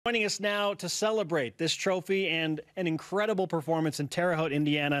Joining us now to celebrate this trophy and an incredible performance in Terre Haute,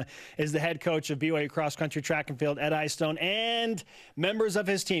 Indiana, is the head coach of BYU cross country track and field, Ed Eyestone, and members of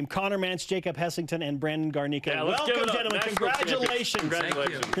his team, Connor Mance, Jacob Hessington, and Brandon Garnica. Yeah, welcome, gentlemen. Congratulations.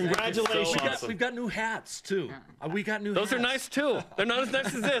 Congratulations. Congratulations. So awesome. We've got new hats, too. We got new Those hats. are nice, too. They're not as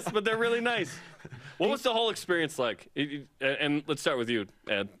nice as this, but they're really nice. What was the whole experience like? And let's start with you,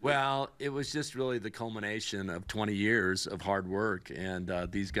 Ed. Well, it was just really the culmination of 20 years of hard work, and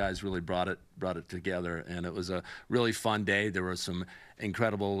these guys really brought it together, and it was a really fun day. There were some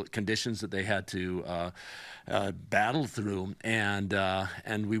incredible conditions that they had to battle through, and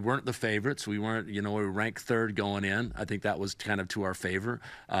we weren't the favorites. We weren't, we were ranked third going in. I think that was kind of to our favor,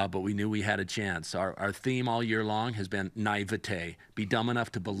 but we knew we had a chance. Our theme all year long has been naivete, be dumb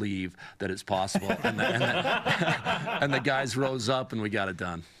enough to believe that it's possible, and the guys rose up and we got it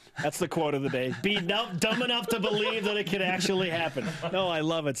done. That's the quote of the day. Be dumb enough to believe that it could actually happen. No, I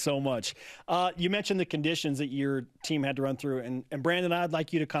love it so much. You mentioned the conditions that your team had to run through, and Brandon, I'd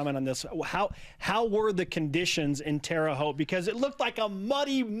like you to comment on this. How were the conditions in Terre Haute? Because it looked like a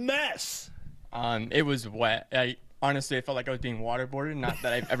muddy mess. It was wet. Honestly, I felt like I was being waterboarded. Not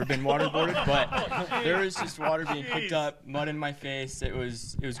that I've ever been waterboarded, but there was just water being picked up, mud in my face. It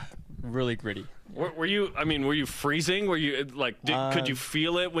was really gritty. Were you freezing? Were you could you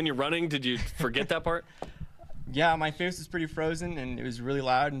feel it when you're running? Did you forget that part? Yeah, my face was pretty frozen, and it was really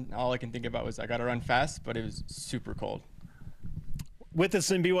loud, and all I can think about was I got to run fast, but it was super cold. With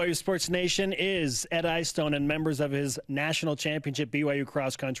us in BYU Sports Nation is Ed Eyestone and members of his national championship BYU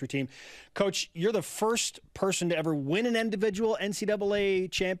cross country team. Coach, you're the first person to ever win an individual NCAA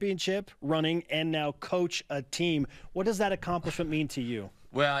championship running and now coach a team. What does that accomplishment mean to you?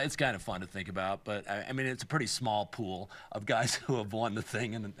 Well, it's kind of fun to think about, but I mean, it's a pretty small pool of guys who have won the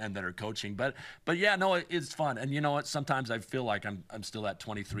thing and that are coaching. But yeah, no, it's fun. And you know what? Sometimes I feel like I'm still that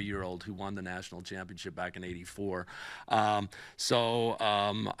 23-year-old who won the national championship back in '84. So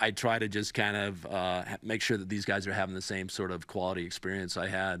I try to just kind of make sure that these guys are having the same sort of quality experience I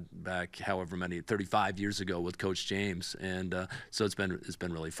had back 35 years ago with Coach James. And so it's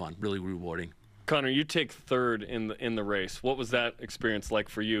been really fun, really rewarding. Connor, you take third in the race. What was that experience like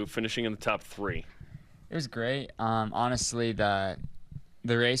for you, finishing in the top three? It was great. Honestly, the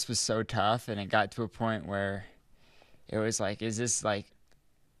race was so tough, and it got to a point where it was like, is this like,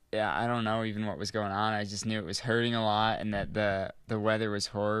 yeah, I don't know even what was going on. I just knew it was hurting a lot, and that the weather was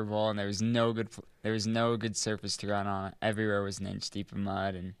horrible, and there was no good surface to run on. Everywhere was an inch deep of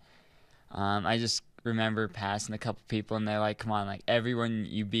mud, and I just remember passing a couple people, and they're like, "Come on, like everyone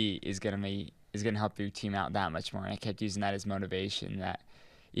you beat is gonna help your team out that much more." And I kept using that as motivation, that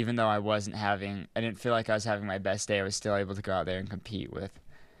even though I didn't feel like I was having my best day, I was still able to go out there and compete with,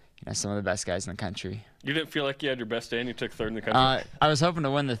 some of the best guys in the country. You didn't feel like you had your best day and you took third in the country? I was hoping to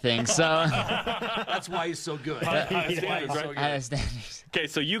win the thing, so. That's why he's so good. Okay,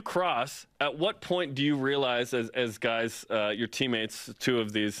 so you cross. At what point do you realize, as guys, your teammates, two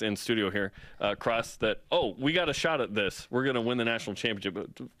of these in studio here, cross that, oh, we got a shot at this. We're going to win the national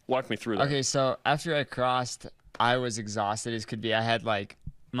championship. Walk me through that. Okay, so after I crossed, I was exhausted as could be. I had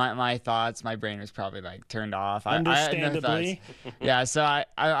my thoughts, my brain was probably turned off. Understandably. Yeah, so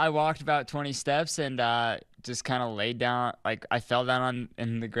I walked about 20 steps and just kind of laid down. I fell down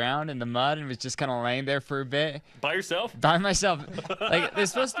in the ground in the mud and was just kind of laying there for a bit. By yourself? By myself. There's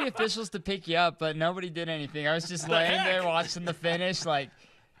supposed to be officials to pick you up, but nobody did anything. I was just laying there watching the finish,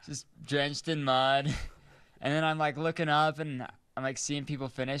 just drenched in mud. And then I'm looking up and I'm seeing people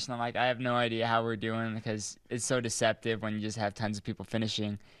finish, and I'm I have no idea how we're doing, because it's so deceptive when you just have tons of people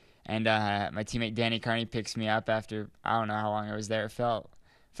finishing. And my teammate Danny Carney picks me up after, I don't know how long I was there. It felt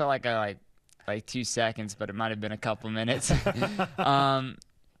like 2 seconds, but it might have been a couple minutes.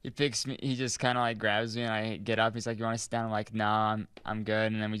 He picks me, he just kind of grabs me, and I get up. He's like, "You want to sit down?" I'm like, "No, I'm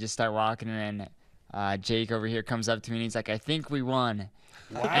good." And then we just start walking, and then Jake over here comes up to me, and he's like, "I think we won."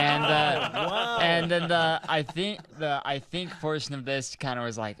 Wow. And then I think portion of this kind of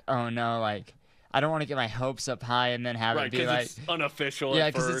was oh no, I don't want to get my hopes up high and then have it be it's unofficial. Yeah,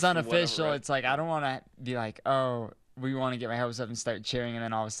 because it's unofficial. Whatever, right? It's I don't want to be oh, we want to get my hopes up and start cheering, and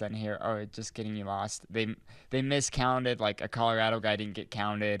then all of a sudden here, oh, just kidding, you lost. They miscounted, a Colorado guy didn't get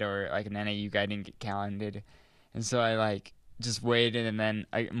counted, or an NAU guy didn't get counted, and so I just waited, and then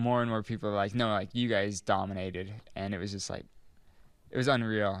more and more people were no, you guys dominated, and it was just it was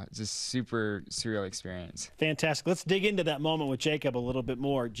unreal. It's a super surreal experience. Fantastic. Let's dig into that moment with Jacob a little bit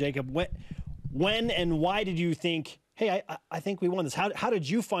more. Jacob, when and why did you think, hey, I think we won this? How did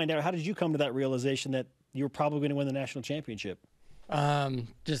you find out? How did you come to that realization that you were probably going to win the national championship?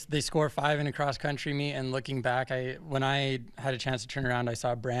 Just they score 5 in a cross country meet, and looking back, when I had a chance to turn around, I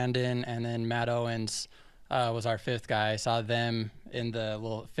saw Brandon and then Matt Owens was our 5th guy. I saw them in the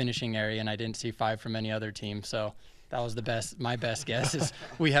little finishing area, and I didn't see 5 from any other team. So that was my best guess is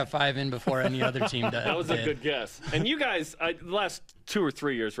we have 5 in before any other team does. That was a good guess. And you guys, the last 2 or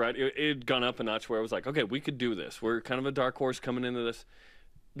 3 years, right, it had gone up a notch where it was like, okay, we could do this. We're kind of a dark horse coming into this.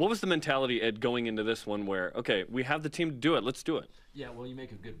 What was the mentality, Ed, going into this one where, okay, we have the team to do it, let's do it? Yeah, well, you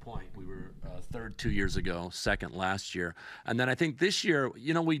make a good point. We were 3rd 2 years ago, 2nd last year. And then I think this year,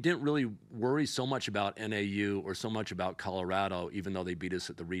 we didn't really worry so much about NAU or so much about Colorado, even though they beat us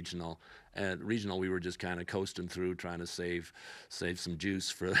at the regional. At regional, we were just kind of coasting through, trying to save some juice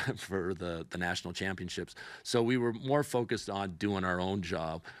for the national championships. So we were more focused on doing our own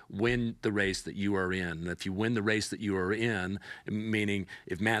job, win the race that you are in. And if you win the race that you are in, meaning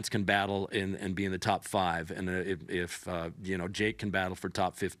if Mance can battle and be in the top 5, and if Jake can battle for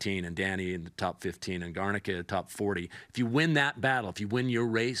top 15, and Danny in the top 15, and Garnica top 40, if you win that battle, if you win your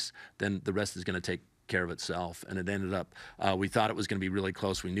race, then the rest is going to take care of itself. And it ended up, we thought it was going to be really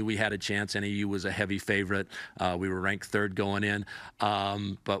close. We knew we had a chance. NAU was a heavy favorite. We were ranked 3rd going in,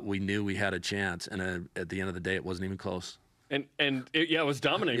 but we knew we had a chance. And at the end of the day, it wasn't even close. And it was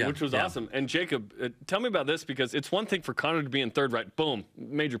dominating, which was awesome. And Jacob, tell me about this, because it's one thing for Connor to be in 3rd, right? Boom,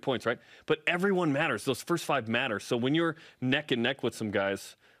 major points, right? But everyone matters. Those first 5 matter. So when you're neck and neck with some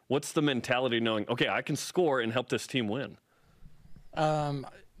guys, what's the mentality knowing, okay, I can score and help this team win?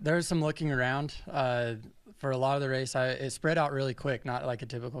 There's some looking around. For a lot of the race, it spread out really quick, not like a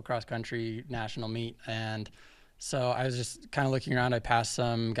typical cross-country national meet. And so I was just kind of looking around. I passed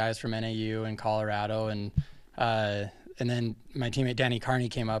some guys from NAU and Colorado, and then my teammate Danny Carney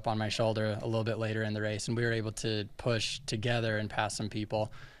came up on my shoulder a little bit later in the race, and we were able to push together and pass some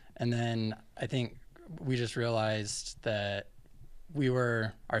people. And then I think we just realized that we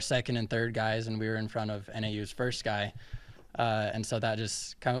were our 2nd and 3rd guys, and we were in front of NAU's 1st guy. And so that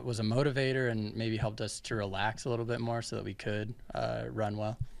just kind of was a motivator and maybe helped us to relax a little bit more so that we could run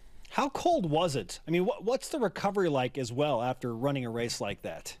well. How cold was it? I mean, what's the recovery like as well after running a race like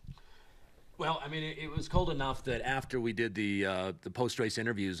that? Well, I mean, it was cold enough that after we did the post-race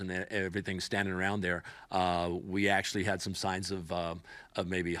interviews and everything standing around there, we actually had some signs of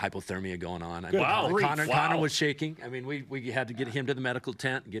maybe hypothermia going on. I mean, Connor was shaking. I mean, we had to get him to the medical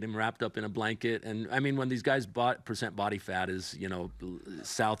tent, get him wrapped up in a blanket. And I mean, when these guys' percent body fat is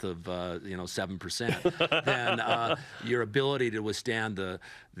south of 7%, then your ability to withstand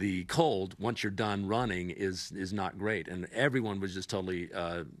the cold once you're done running is not great. And everyone was just totally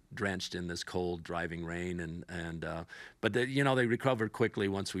drenched in this cold driving rain, but they recovered quickly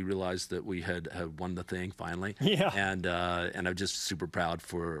once we realized that we had won the thing finally. Yeah. And I'm just super proud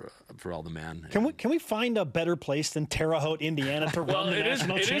for all the men. Can we find a better place than Terre Haute, Indiana, to run the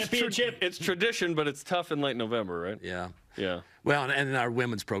national championship? It's tradition, but it's tough in late November, right? Yeah. Yeah. Well, and our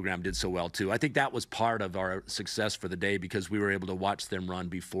women's program did so well, too. I think that was part of our success for the day, because we were able to watch them run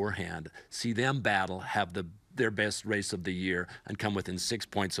beforehand, see them battle, have their best race of the year, and come within 6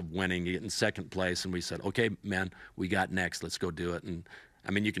 points of winning, get in 2nd place. And we said, okay, man, we got next. Let's go do it. And I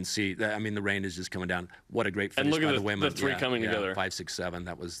mean, you can see that. I mean, the rain is just coming down. What a great finish by the women. The 3 coming together. 5, 6, 7.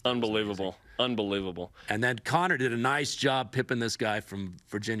 That was unbelievable. Unbelievable. And then Connor did a nice job pipping this guy from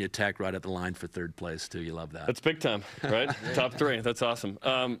Virginia Tech right at the line for 3rd place, too. You love that. That's big time, right? Top 3. That's awesome.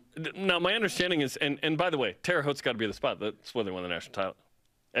 Now, my understanding is, and by the way, Terre Haute's got to be the spot. That's where they won the national title.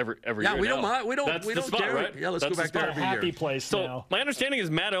 Every year. We don't mind. We don't spot, care. Right? Yeah, let's go back there every year. Happy place so now. My understanding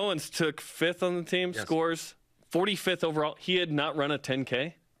is Matt Owens took 5th on the team, scores 45th overall. He had not run a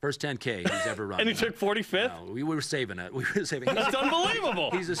 10K. First 10K he's ever run. And he took 45th? No, we were saving it. We were saving it. That's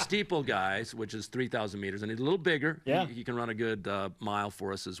unbelievable. He's a steeple guy, which is 3,000 meters, and he's a little bigger. Yeah. He can run a good mile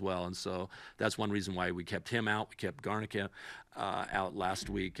for us as well, and so that's one reason why we kept him out. We kept Garnica out last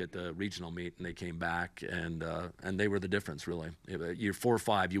week at the regional meet, and they came back, and they were the difference, really. You're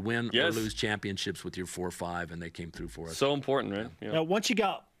 4-5. You win or lose championships with your 4-5, and they came through for us. So important, right? Yeah. Now, once you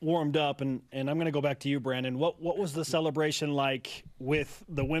got warmed up, and I'm going to go back to you, Brandon, what was the celebration like with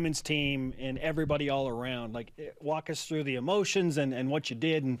the women's team and everybody all around? Like, walk us through the emotions and what you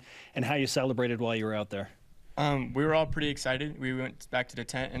did and how you celebrated while you were out there. We were all pretty excited. We went back to the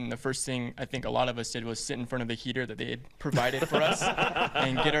tent, and the first thing I think a lot of us did was sit in front of the heater that they had provided for us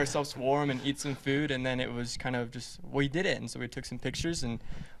and get ourselves warm and eat some food. And then it was kind of just, we did it. And so we took some pictures, and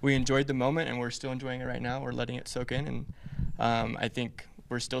we enjoyed the moment, and we're still enjoying it right now. We're letting it soak in, and I think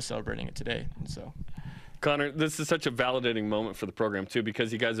we're still celebrating it today. And so, Connor, this is such a validating moment for the program, too,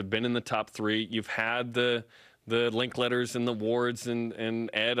 because you guys have been in the top 3. You've had the the link letters and the awards and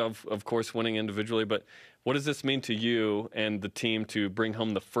Ed, of course, winning individually. But what does this mean to you and the team to bring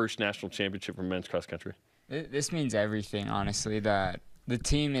home the first national championship for men's cross country? This means everything, honestly. The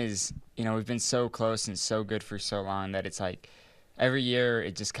team is, we've been so close and so good for so long that it's like every year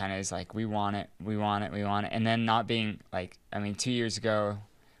it just kind of is like we want it. And then not being 2 years ago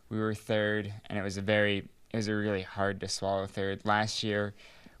we were third, and it was a really hard to swallow third. Last year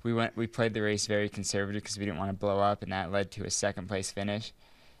we played the race very conservative because we didn't want to blow up, and that led to a second place finish.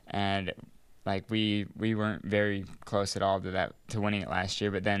 And we weren't very close at all to winning it last year.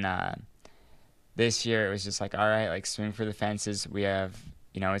 But then this year it was just like, all right, swing for the fences. We have,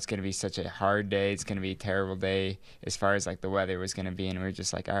 it's going to be such a hard day. It's going to be a terrible day as far as the weather was going to be. And we were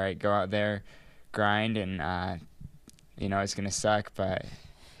just like, all right, go out there, grind, and it's going to suck, but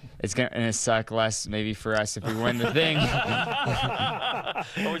it's going to suck less maybe for us if we win the thing.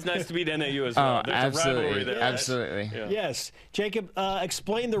 Always nice to beat NAU as well. Oh, There's a rivalry there. Absolutely. Yeah. Yes. Jacob,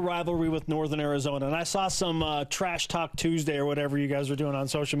 explain the rivalry with Northern Arizona. And I saw some Trash Talk Tuesday or whatever you guys were doing on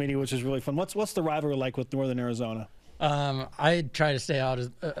social media, which is really fun. What's the rivalry like with Northern Arizona? I try to stay out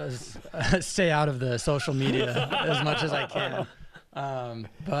of the social media as much as I can.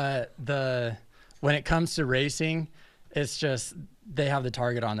 But when it comes to racing, it's just they have the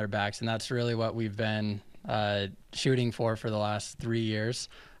target on their backs, and that's really what we've been shooting for the last 3 years.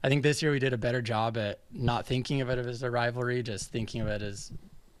 I think this year we did a better job at not thinking of it as a rivalry, just thinking of it as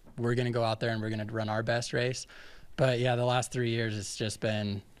we're going to go out there and we're going to run our best race. But yeah, the last 3 years it's just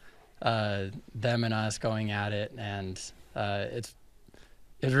been them and us going at it, and it's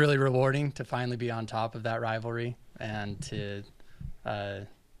really rewarding to finally be on top of that rivalry and to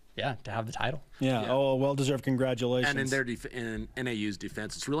have the title. Yeah. Oh, well-deserved congratulations. And in NAU's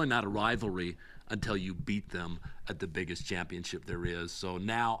defense, it's really not a rivalry until you beat them at the biggest championship there is. So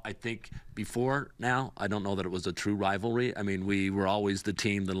now, I think I don't know that it was a true rivalry. I mean, we were always the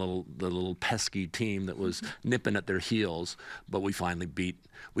team, the little pesky team that was nipping at their heels, but we finally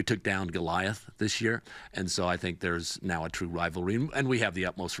took down Goliath this year. And so I think there's now a true rivalry. And we have the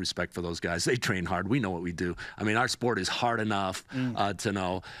utmost respect for those guys. They train hard. We know what we do. I mean, our sport is hard enough to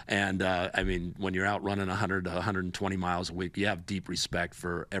know. And I mean, when you're out running 100 to 120 miles a week, you have deep respect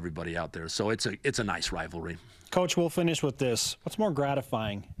for everybody out there. So it's a nice rivalry. Coach, we'll finish with this. What's more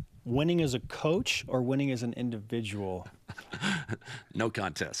gratifying, winning as a coach or winning as an individual? No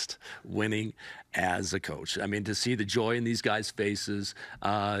contest. Winning as a coach. I mean, to see the joy in these guys' faces,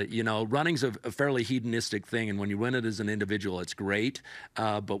 running's a fairly hedonistic thing, and when you win it as an individual, it's great.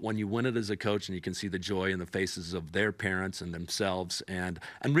 But when you win it as a coach, and you can see the joy in the faces of their parents and themselves, and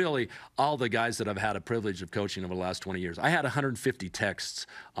really all the guys that I've had a privilege of coaching over the last 20 years. I had 150 texts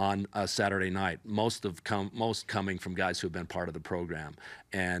on a Saturday night, most coming from guys who have been part of the program,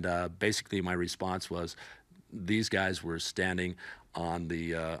 and basically my response was, these guys were standing on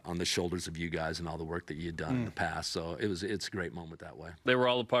the shoulders of you guys and all the work that you had done in the past. So it's a great moment that way. They were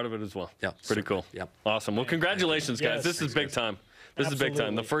all a part of it as well. Yeah, pretty cool. Yep. Awesome. Well, congratulations, guys. Yes. This is big time. This is big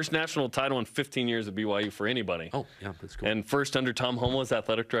time. The first national title in 15 years at BYU for anybody. Oh, yeah, that's cool. And first under Tom Homo as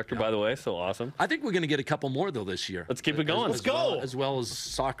athletic director, by the way. So awesome. I think we're going to get a couple more though this year. Let's keep it going. Let's go. As well as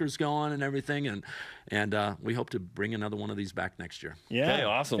soccer's going and everything, and we hope to bring another one of these back next year. Yeah. Okay,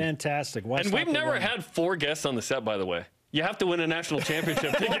 awesome. Fantastic. Why And stop we've at never one? had 4 guests on the set, by the way. You have to win a national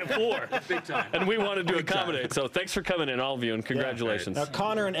championship to get 4. Big time. And we wanted to accommodate. So thanks for coming in, all of you, and congratulations. Now,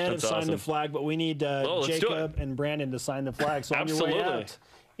 Connor and Ed have That's signed the awesome. flag, but we need let's do Jacob and Brandon to sign the flag. So on your way Absolutely. out,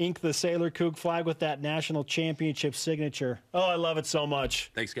 ink the Sailor Kook flag with that national championship signature. Oh, I love it so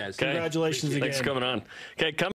much. Thanks, guys. Okay. Congratulations again. Thanks for coming on. Okay, come.